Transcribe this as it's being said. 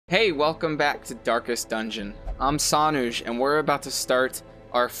Hey, welcome back to Darkest Dungeon. I'm Sonouge, and we're about to start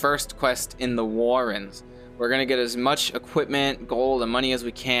our first quest in the Warrens. We're gonna get as much equipment, gold, and money as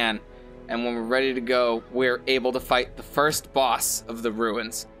we can, and when we're ready to go, we're able to fight the first boss of the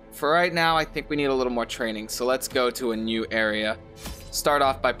ruins. For right now, I think we need a little more training, so let's go to a new area. Start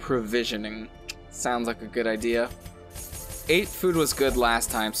off by provisioning. Sounds like a good idea. 8 food was good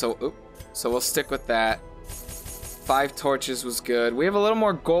last time, so we'll stick with that. 5 torches was good. We have a little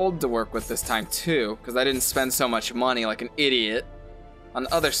more gold to work with this time too, because I didn't spend so much money like an idiot on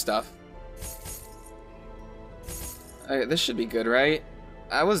other stuff. Okay, this should be good, right?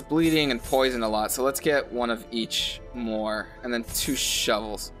 I was bleeding and poisoned a lot, so let's get 1 of each more, and then 2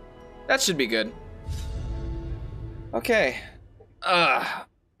 shovels. That should be good. Okay.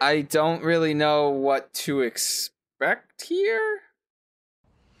 I don't really know what to expect here.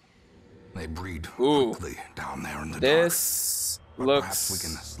 They breed Ooh. quickly down there in the This dark. looks... Perhaps we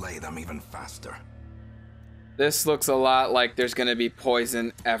can slay them even faster. This looks a lot like there's gonna be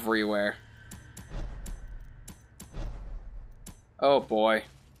poison everywhere. Oh boy.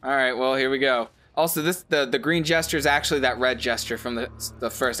 Alright, well here we go. Also, the green gesture is actually that red gesture from the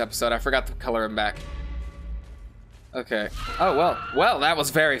first episode. I forgot to color him back. Okay. Oh, well, that was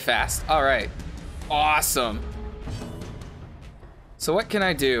very fast. Alright. Awesome. So what can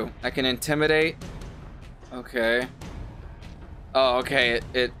I do? I can intimidate. Okay. Oh, okay,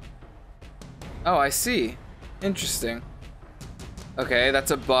 Oh, I see. Interesting. Okay, that's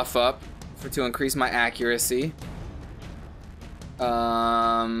a buff up to increase my accuracy.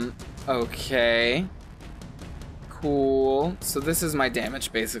 Okay. Cool. So this is my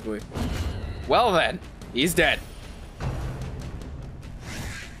damage, basically. Well then, he's dead.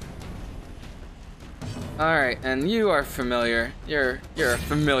 Alright, and you are familiar. You're a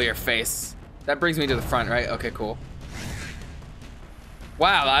familiar face. That brings me to the front, right? Okay, cool.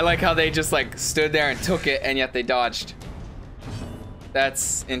 Wow, I like how they just like stood there and took it and yet they dodged.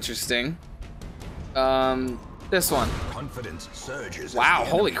 That's interesting. This one. Confidence surges. Wow,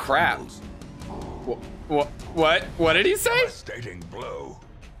 holy crap. What did he say? Devastating blow.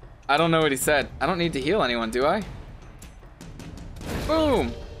 I don't know what he said. I don't need to heal anyone, do I?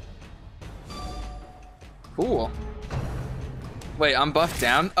 Boom. Cool. Wait, I'm buffed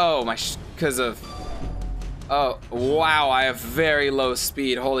down? Oh, because of... Oh, wow, I have very low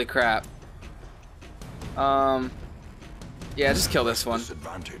speed. Holy crap. Yeah, just kill this one.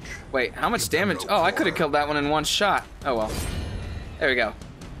 Wait, how much damage? Oh, I could have killed that one in one shot. Oh, well. There we go.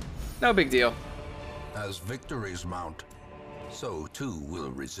 No big deal. As victories mount, so too will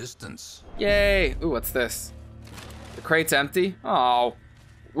resistance. Yay. Ooh, what's this? The crate's empty? Oh.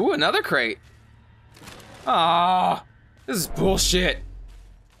 Ooh, another crate. Ah, this is bullshit.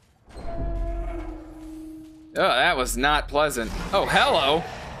 Oh, that was not pleasant. Oh, hello.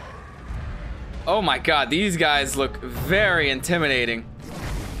 Oh my god, these guys look very intimidating.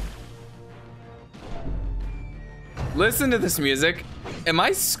 Listen to this music. Am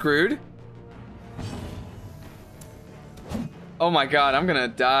I screwed? Oh my god, I'm gonna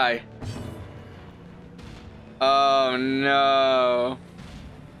die. Oh no.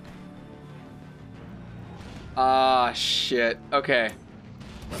 Ah, shit. Okay.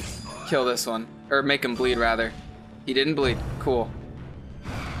 Kill this one. Or make him bleed, rather. He didn't bleed. Cool.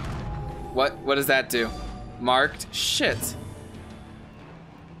 What does that do? Marked? Shit.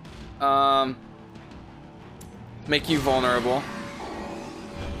 Make you vulnerable.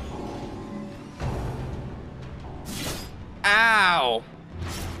 Ow!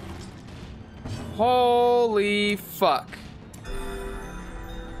 Holy fuck.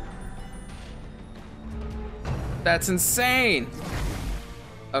 That's insane.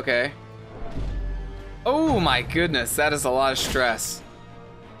 Okay. Oh my goodness, that is a lot of stress.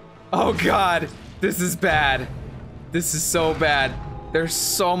 Oh god, this is bad. This is so bad. They're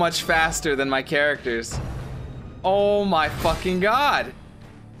so much faster than my characters. Oh my fucking god.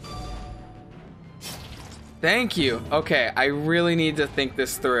 Thank you. Okay, I really need to think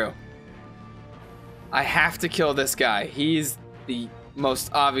this through. I have to kill this guy. He's the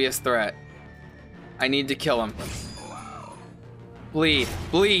most obvious threat. I need to kill him. Bleed.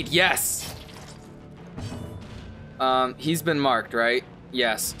 Bleed, yes! He's been marked, right?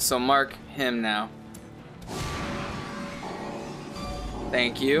 Yes, so mark him now.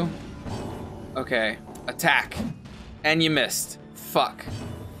 Thank you. Okay, attack. And you missed. Fuck.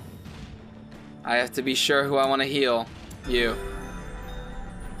 I have to be sure who I want to heal. You.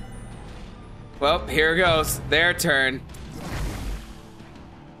 Well, here goes. Their turn.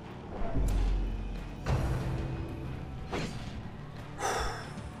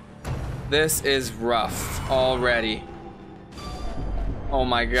 This is rough already. Oh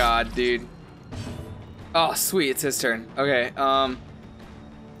my god, dude. Oh, sweet, it's his turn. Okay,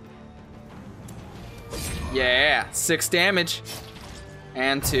 yeah, 6 damage.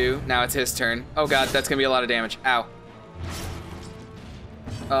 And 2. Now it's his turn. Oh god, that's gonna be a lot of damage. Ow.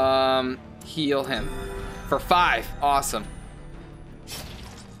 Heal him. For 5. Awesome.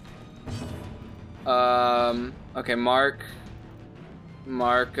 Okay, mark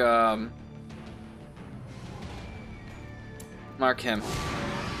him.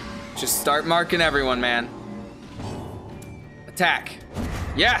 Just start marking everyone, man. Attack.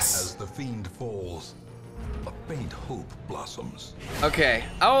 Yes! As the fiend falls, a faint hope blossoms. Okay.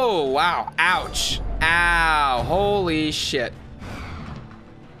 Oh, wow. Ouch. Ow. Holy shit.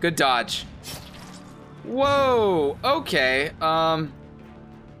 Good dodge. Whoa. Okay.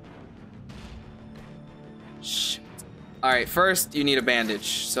 Shit. Alright, first you need a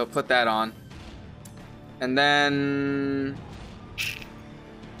bandage, so put that on. And then...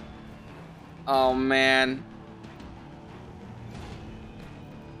 Oh, man.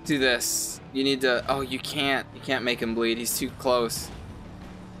 Do this. You need to... Oh, you can't. You can't make him bleed. He's too close.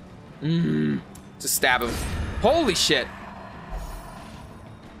 Just stab him. Holy shit.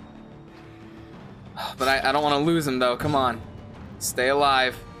 But I don't want to lose him, though. Come on. Stay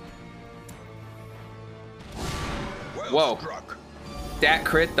alive. Whoa. That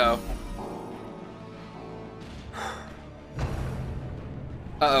crit, though.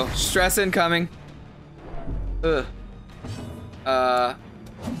 Uh-oh. Stress incoming. Ugh.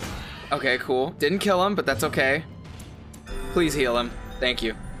 Okay, cool. Didn't kill him, but that's okay. Please heal him. Thank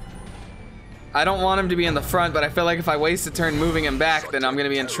you. I don't want him to be in the front, but I feel like if I waste a turn moving him back, then I'm gonna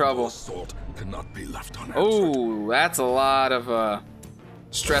be in trouble. Oh, that's a lot of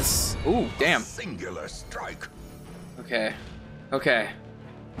stress. Ooh, damn. Singular strike. Okay. Okay.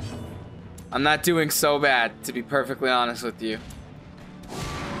 I'm not doing so bad, to be perfectly honest with you.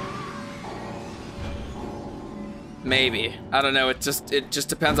 Maybe. I don't know. It just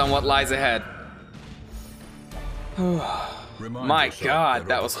depends on what lies ahead. My God,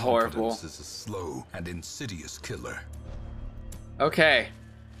 that was horrible. Is a slow and insidious killer. Okay,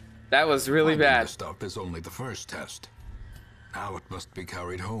 that was really bad. This stuff is only the first test. Now it must be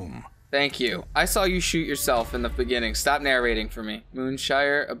carried home. Thank you. I saw you shoot yourself in the beginning. Stop narrating for me.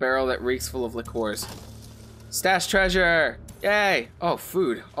 Moonshire, a barrel that reeks full of liqueurs. Stash treasure! Yay! Oh,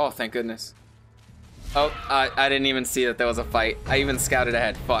 food. Oh, thank goodness. Oh, I didn't even see that there was a fight. I even scouted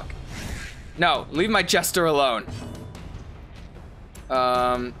ahead. Fuck. No, leave my jester alone.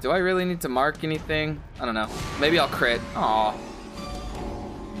 Do I really need to mark anything? I don't know. Maybe I'll crit. Aw.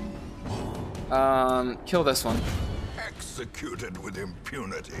 Kill this one. Executed with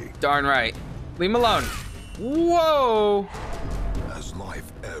impunity. Darn right. Leave him alone. Whoa! As life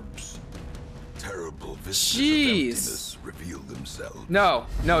ebbs, terrible vistas Jeez. of emptiness reveal themselves. No,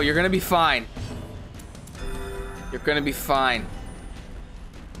 no, you're gonna be fine. You're gonna be fine.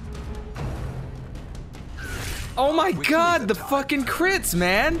 Oh my God, the fucking crits,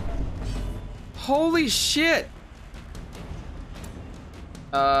 man! Holy shit!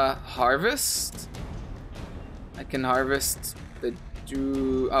 Harvest? I can harvest the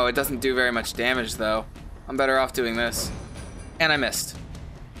oh, it doesn't do very much damage though. I'm better off doing this. And I missed.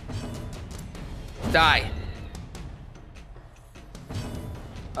 Die.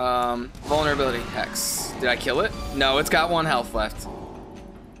 Vulnerability hex. Did I kill it? No, it's got 1 health left.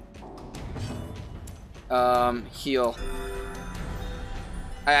 Heal.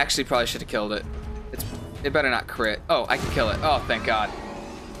 I actually probably should have killed it. It better not crit. Oh, I can kill it. Oh, thank God.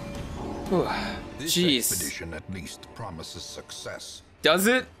 Whew. This Jeez. expedition at least promises success. Does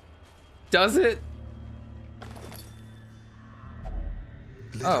it? Does it?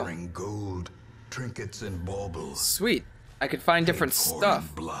 Glittering gold, trinkets and baubles. Sweet. I could find different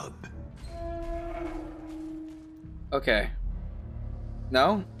stuff. Blood. Okay.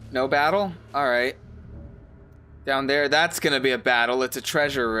 No? No battle? Alright. Down there, that's gonna be a battle. It's a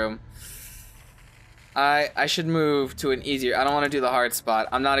treasure room. I should move to an easier... I don't want to do the hard spot.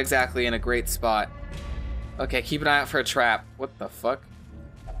 I'm not exactly in a great spot. Okay, keep an eye out for a trap. What the fuck?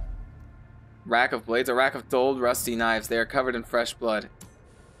 Rack of blades. A rack of dulled, rusty knives. They are covered in fresh blood.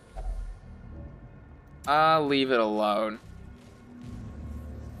 I'll leave it alone.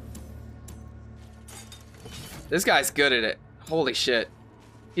 This guy's good at it. Holy shit.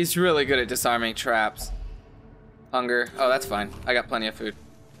 He's really good at disarming traps. Hunger. Oh, that's fine. I got plenty of food.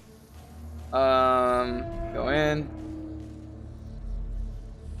 Go in.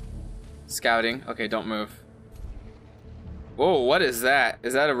 Scouting. Okay, don't move. Whoa, what is that?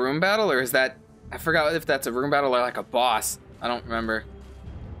 Is that a room battle or is that... I forgot if that's a room battle or like a boss. I don't remember.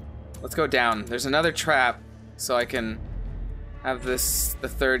 Let's go down. There's another trap so I can Have the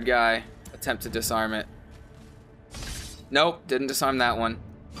third guy attempt to disarm it. Nope, didn't disarm that one.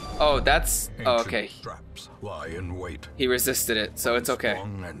 Oh, that's... Oh, okay. Traps lie in wait. He resisted it, so it's okay.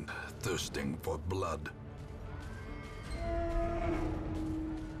 Strong and thirsting for blood.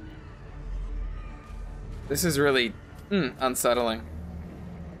 This is really unsettling.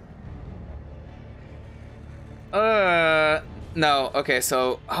 No. Okay,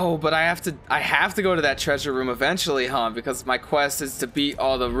 so but I have to go to that treasure room eventually, huh? Because my quest is to beat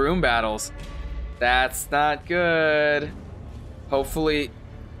all the room battles. That's not good. Hopefully.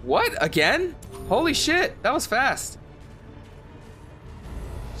 What? Again? Holy shit, that was fast.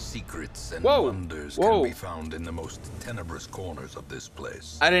 Secrets and wonders can be found in the most tenebrous corners of this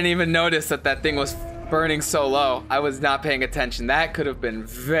place. I didn't even notice that thing was burning so low. I was not paying attention. That could have been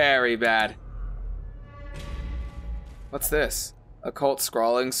very bad. What's this? Occult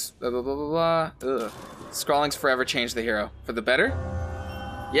scrawlings, blah, blah, blah, blah, blah. Ugh. Scrawlings forever change the hero. For the better?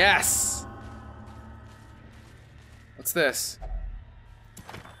 Yes! What's this?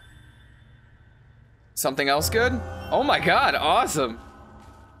 Something else good? Oh my god, awesome!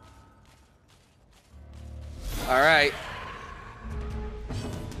 Alright.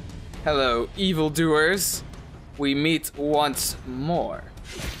 Hello, evildoers. We meet once more.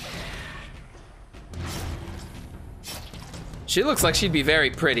 She looks like she'd be very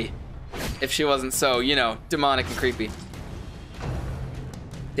pretty if she wasn't so, you know, demonic and creepy.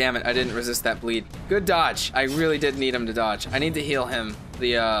 Damn it, I didn't resist that bleed. Good dodge. I really did need him to dodge. I need to heal him,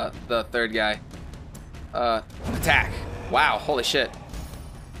 the third guy. Attack. Wow, holy shit.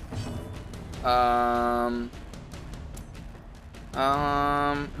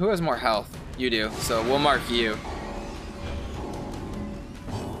 Who has more health? You do, so we'll mark you.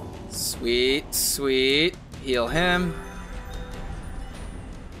 Sweet, sweet. Heal him.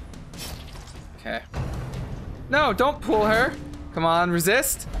 Okay. No, don't pull her. Come on,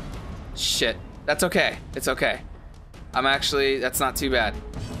 resist. Shit. That's okay. It's okay. That's not too bad.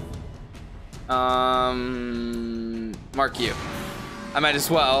 Mark you. I might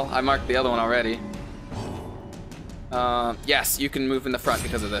as well. I marked the other one already. Yes, you can move in the front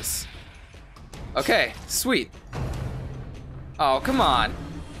because of this. Okay, sweet. Oh, come on.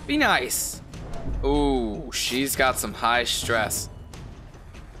 Be nice. Ooh, she's got some high stress.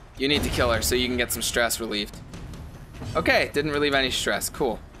 You need to kill her so you can get some stress relieved. Okay, didn't relieve any stress.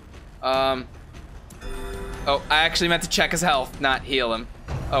 Cool. Oh, I actually meant to check his health, not heal him.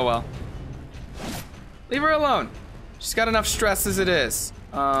 Oh well. Leave her alone. She's got enough stress as it is.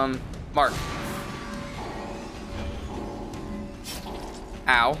 Mark.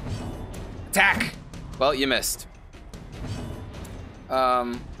 Ow. Attack! Well, you missed.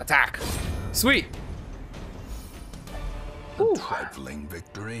 Attack. Sweet! A trifling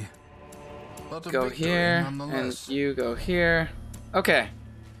victory. But a go victory here, and you go here. Okay.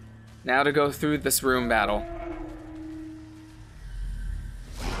 Now to go through this room battle.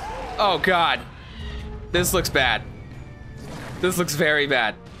 Oh god. This looks bad. This looks very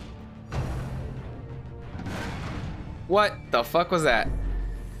bad. What the fuck was that?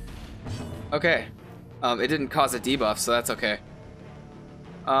 Okay. It didn't cause a debuff, so that's okay.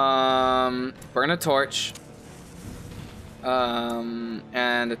 Burn a torch.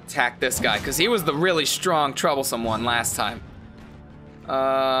 And attack this guy, because he was the really strong, troublesome one last time.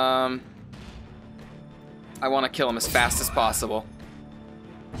 I want to kill him as fast as possible.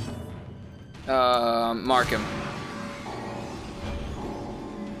 Mark him.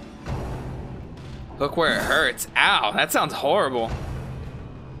 Look where it hurts. Ow, that sounds horrible.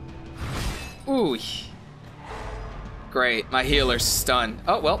 Ooh. Great, my healer's stunned.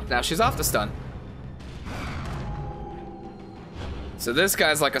 Oh, well, now she's off the stun. So this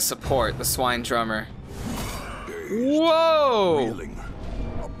guy's like a support, the swine drummer. Whoa! Reeling,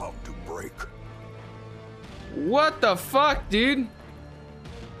 about to break. What the fuck, dude?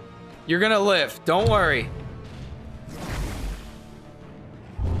 You're gonna live, don't worry.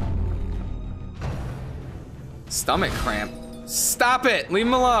 Stomach cramp. Stop it, leave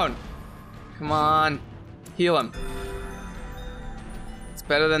him alone. Come on, heal him. It's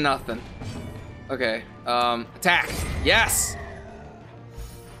better than nothing. Okay, attack, yes!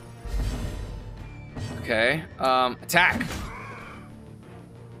 Okay, attack.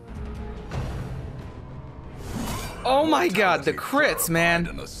 Oh my god, the crits, man.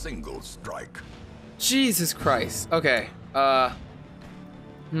 In a single strike. Jesus Christ. Okay, I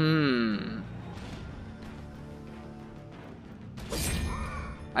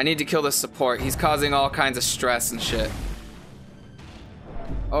need to kill this support. He's causing all kinds of stress and shit.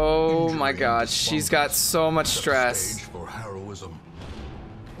 Oh my god, she's got so much stress. Stage for heroism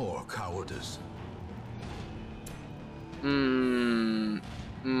or cowardice.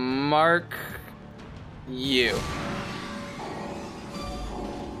 Mark you.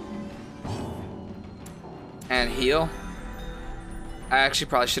 And heal. I actually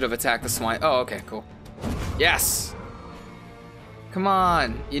probably should have attacked the swine. Oh, okay, cool. Yes! Come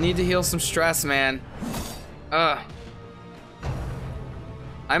on. You need to heal some stress, man. I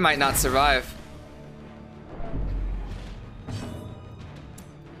might not survive.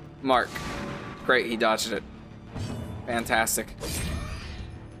 Mark. Great, he dodged it. Fantastic.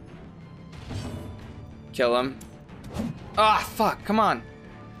 Kill him. Ah, fuck, come on.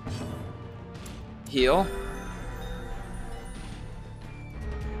 Heal.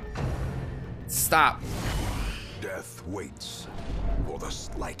 Stop. Death waits for the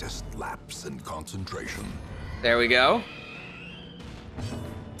slightest lapse in concentration. There we go.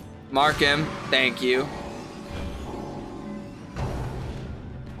 Mark him. Thank you.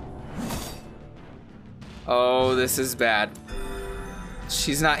 Oh, this is bad.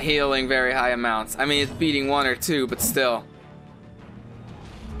 She's not healing very high amounts. I mean, it's beating 1 or 2, but still.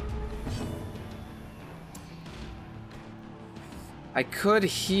 I could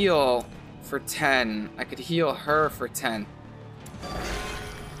heal for 10. I could heal her for 10.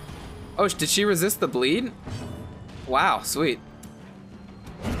 Oh, did she resist the bleed? Wow, sweet.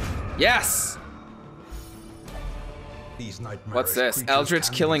 Yes! What's this?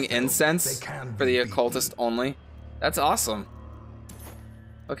 Eldritch killing incense for the occultist only? That's awesome.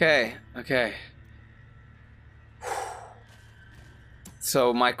 Okay, okay.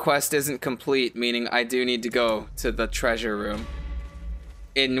 So my quest isn't complete, meaning I do need to go to the treasure room.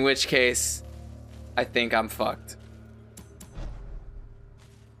 In which case, I think I'm fucked.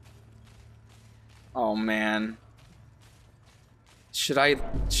 Oh man. Should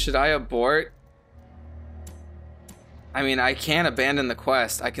I abort? I mean, I can abandon the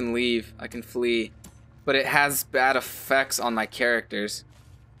quest. I can leave. I can flee. But it has bad effects on my characters.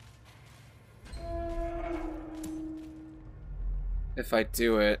 If I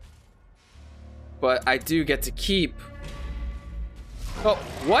do it. But I do get to keep. Oh,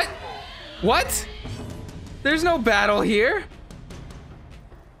 what? What? There's no battle here.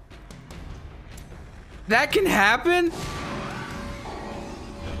 That can happen?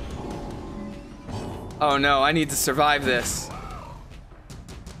 Oh no, I need to survive this.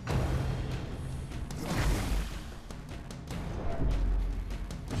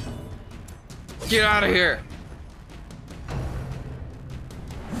 Get out of here.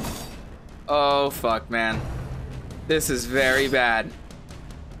 Oh fuck, man. This is very bad.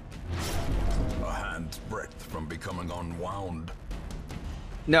 A hand's breadth from becoming unwound.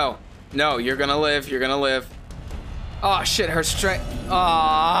 No, no, you're gonna live, you're gonna live. Oh shit, her strength.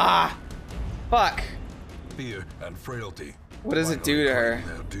 Ah, fuck. Fear and frailty. What does it do to her?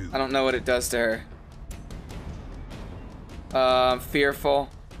 I don't know what it does to her. Fearful.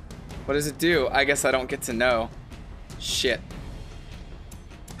 What does it do? I guess I don't get to know. Shit.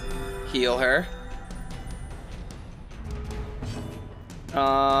 Heal her.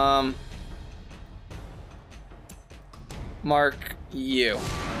 Mark you.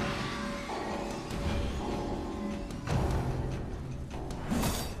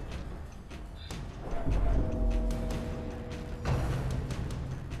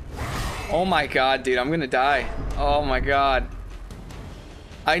 Oh my god, dude, I'm gonna die. Oh my god.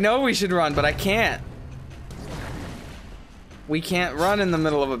 I know we should run, but I can't. We can't run in the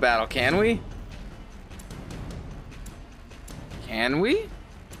middle of a battle, can we? Can we?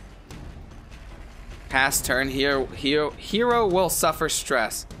 Pass turn. Hero will suffer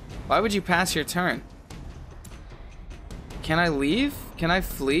stress. Why would you pass your turn? Can I leave? Can I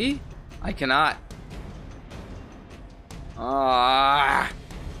flee? I cannot. Ah.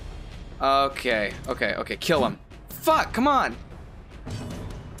 Okay, okay, okay. Kill him. Fuck, come on.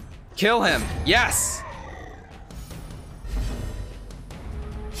 Kill him. Yes.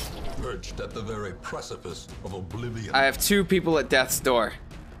 Perched at the very precipice of oblivion. I have 2 people at death's door.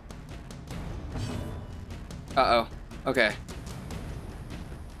 Uh-oh. Okay.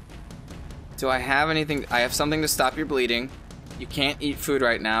 Do I have anything? I have something to stop your bleeding. You can't eat food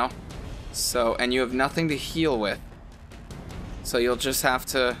right now. So, and you have nothing to heal with. So you'll just have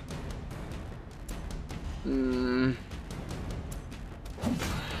to... You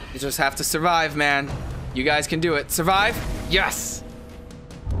just have to survive, man. You guys can do it. Survive? Yes!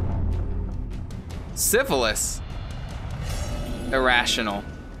 Syphilis. Irrational.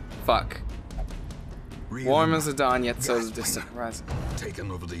 Fuck. Warm as the dawn, yet so is the distant horizon. Taken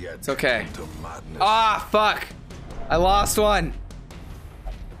over the edge. It's okay. To madness. Ah, fuck! I lost one.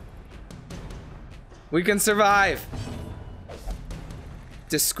 We can survive.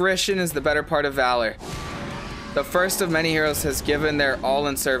 Discretion is the better part of valor. The first of many heroes has given their all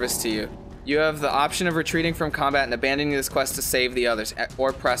in service to you. You have the option of retreating from combat and abandoning this quest to save the others,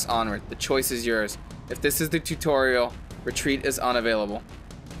 or press onward. The choice is yours. If this is the tutorial, retreat is unavailable.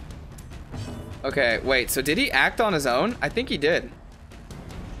 Okay, wait, so did he act on his own? I think he did.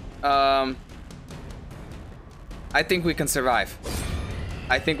 I think we can survive.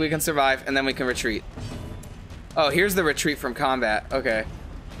 I think we can survive, and then we can retreat. Oh, here's the retreat from combat. Okay.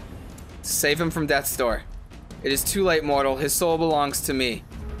 Save him from death's door. It is too late, mortal. His soul belongs to me.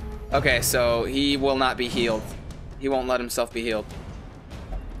 Okay, so he will not be healed. He won't let himself be healed.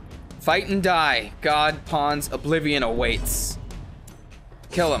 Fight and die. God, pawns, oblivion awaits.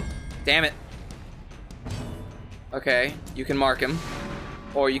 Kill him. Damn it. Okay, you can mark him.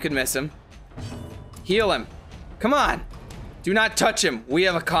 Or you could miss him. Heal him. Come on. Do not touch him. We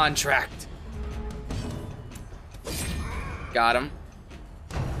have a contract. Got him.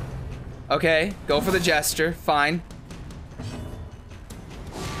 Okay, go for the gesture. Fine.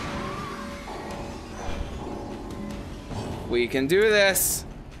 We can do this.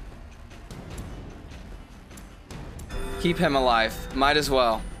 Keep him alive. Might as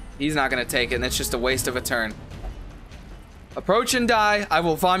well. He's not gonna take it, and it's just a waste of a turn. Approach and die. I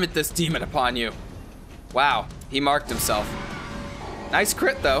will vomit this demon upon you. Wow, he marked himself. Nice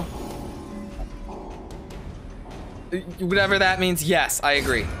crit, though. Whatever that means, yes, I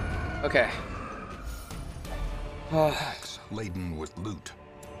agree. Okay. Packs laden with loot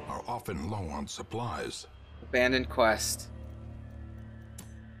are often low on supplies. Abandoned quest.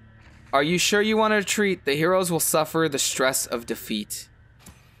 Are you sure you want to retreat? The heroes will suffer the stress of defeat.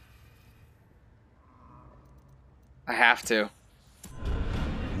 I have to.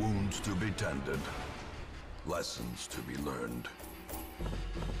 Wounds to be tended. Lessons to be learned.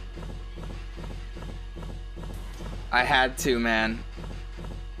 I had to, man.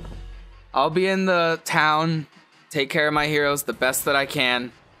 I'll be in the town, take care of my heroes the best that I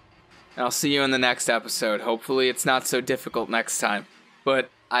can, and I'll see you in the next episode. Hopefully it's not so difficult next time, but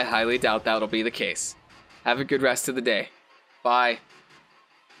I highly doubt that'll be the case. Have a good rest of the day. Bye.